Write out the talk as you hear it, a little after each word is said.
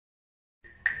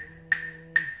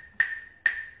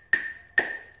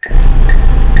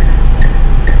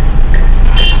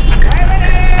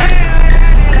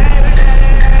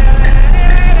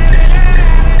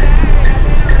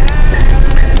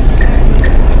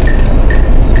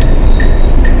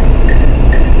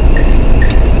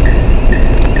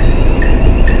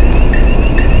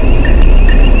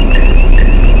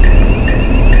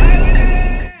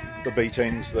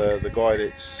beatings. The guy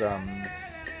that's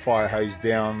fire hosed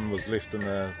down was left in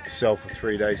the cell for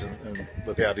 3 days and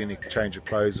without any change of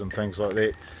clothes and things like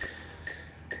that.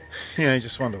 You know, you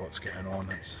just wonder what's going on.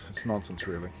 It's nonsense,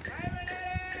 really.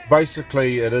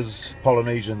 Basically, it is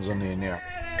Polynesians in there now.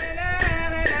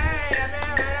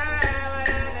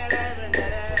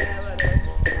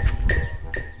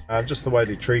 Just the way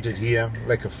they're treated here,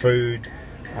 lack of food,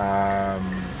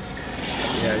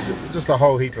 just a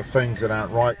whole heap of things that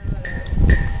aren't right.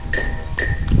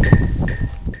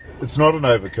 It's not an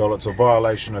overkill, it's a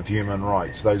violation of human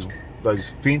rights. Those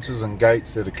fences and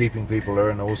gates that are keeping people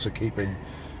in are also keeping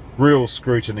real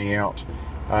scrutiny out.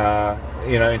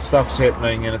 And stuff's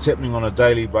happening, and it's happening on a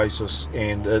daily basis,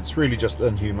 and it's really just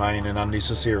inhumane and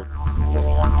unnecessary.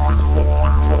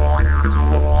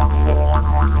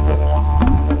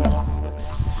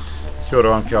 Kia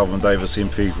ora, I'm Kelvin Davis,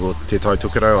 MP for Te Tai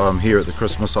Tukurau. I'm here at the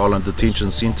Christmas Island Detention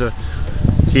Centre,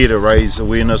 here to raise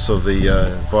awareness of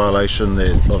the violation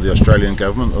of the Australian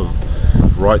government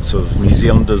of rights of New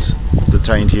Zealanders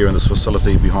detained here in this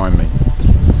facility behind me.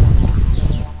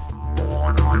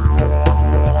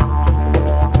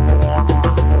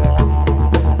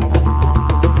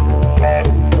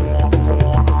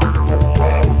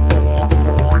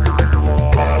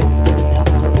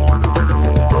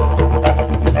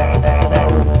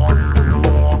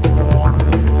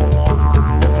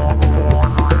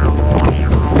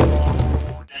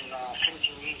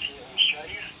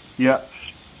 Yeah.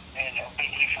 And I've been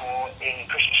here in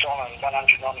Christmas Island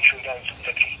 193 days of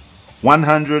victory.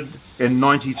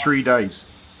 193 days?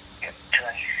 Yep,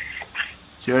 today.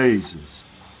 Jesus.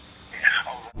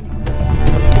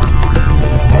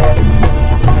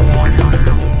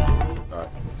 Right.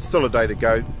 Still a day to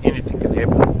go. Anything can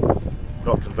happen.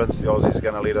 Not convinced the Aussies are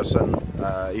going to let us in,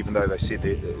 even though they said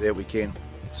that we can.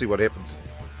 See what happens.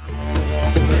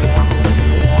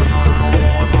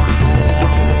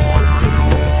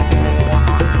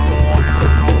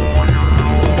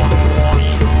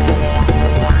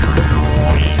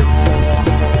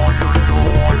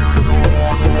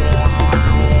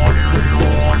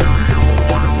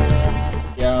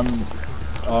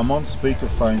 I'm on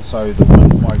speakerphone, so the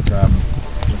wind might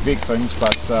affect things,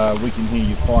 but we can hear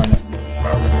you fine.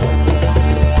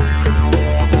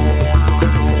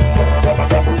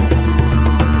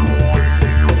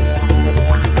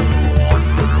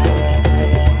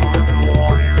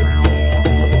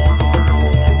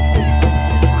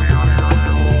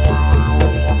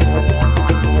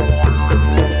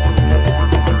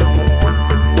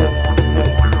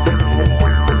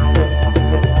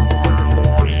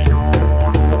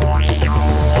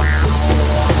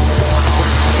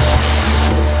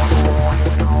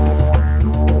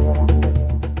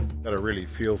 Really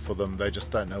feel for them. They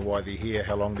just don't know why they're here,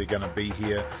 how long they're going to be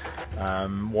here,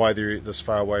 why they're this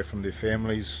far away from their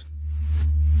families.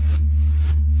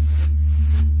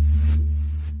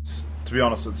 To be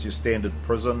honest, it's your standard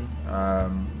prison.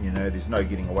 There's no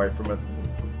getting away from it.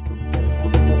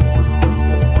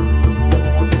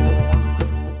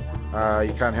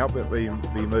 You can't help but be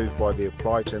moved by their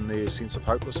plight and their sense of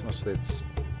hopelessness that's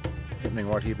happening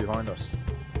right here behind us.